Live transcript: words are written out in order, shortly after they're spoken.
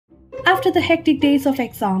After the hectic days of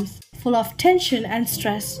exams, full of tension and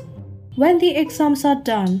stress, when the exams are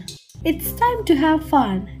done, it's time to have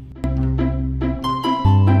fun.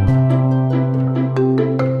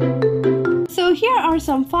 So here are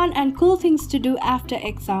some fun and cool things to do after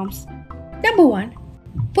exams. Number 1.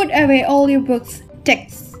 Put away all your books,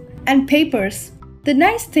 texts, and papers. The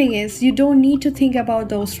nice thing is you don't need to think about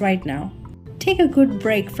those right now. Take a good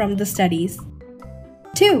break from the studies.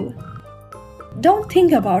 2. Don't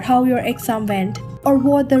think about how your exam went or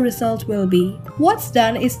what the result will be. What's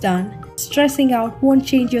done is done. Stressing out won't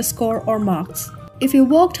change your score or marks. If you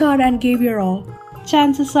worked hard and gave your all,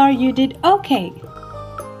 chances are you did okay.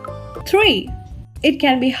 3. It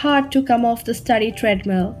can be hard to come off the study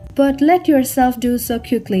treadmill, but let yourself do so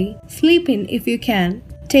quickly. Sleep in if you can.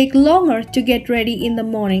 Take longer to get ready in the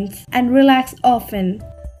mornings and relax often.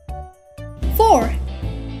 4.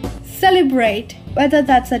 Celebrate, whether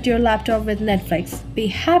that's at your laptop with Netflix. Be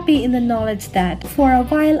happy in the knowledge that, for a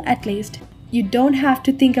while at least, you don't have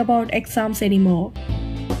to think about exams anymore.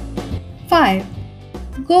 5.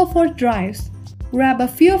 Go for drives. Grab a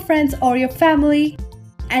few friends or your family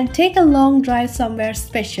and take a long drive somewhere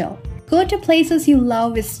special. Go to places you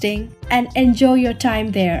love visiting and enjoy your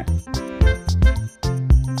time there.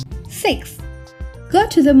 6. Go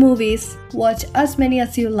to the movies, watch as many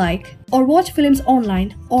as you like, or watch films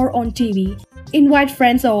online or on TV. Invite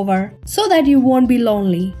friends over so that you won't be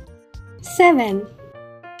lonely. 7.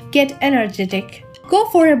 Get energetic. Go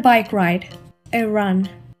for a bike ride, a run,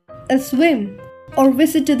 a swim, or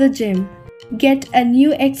visit to the gym. Get a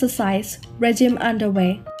new exercise regime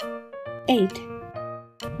underway. 8.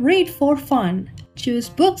 Read for fun. Choose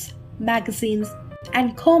books, magazines,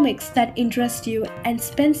 and comics that interest you and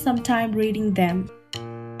spend some time reading them.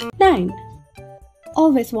 9.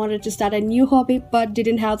 Always wanted to start a new hobby but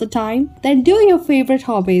didn't have the time? Then do your favorite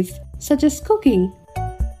hobbies such as cooking,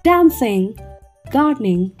 dancing,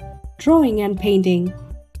 gardening, drawing and painting,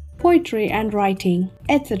 poetry and writing,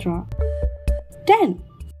 etc. 10.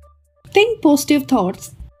 Think positive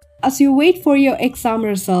thoughts. As you wait for your exam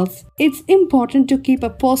results, it's important to keep a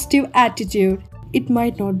positive attitude. It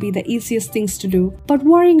might not be the easiest things to do, but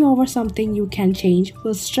worrying over something you can change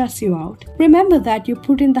will stress you out. Remember that you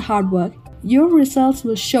put in the hard work. Your results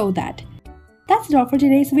will show that. That's it all for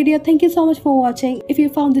today's video. Thank you so much for watching. If you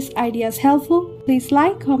found these ideas helpful, please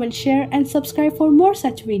like, comment, share, and subscribe for more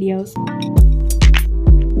such videos.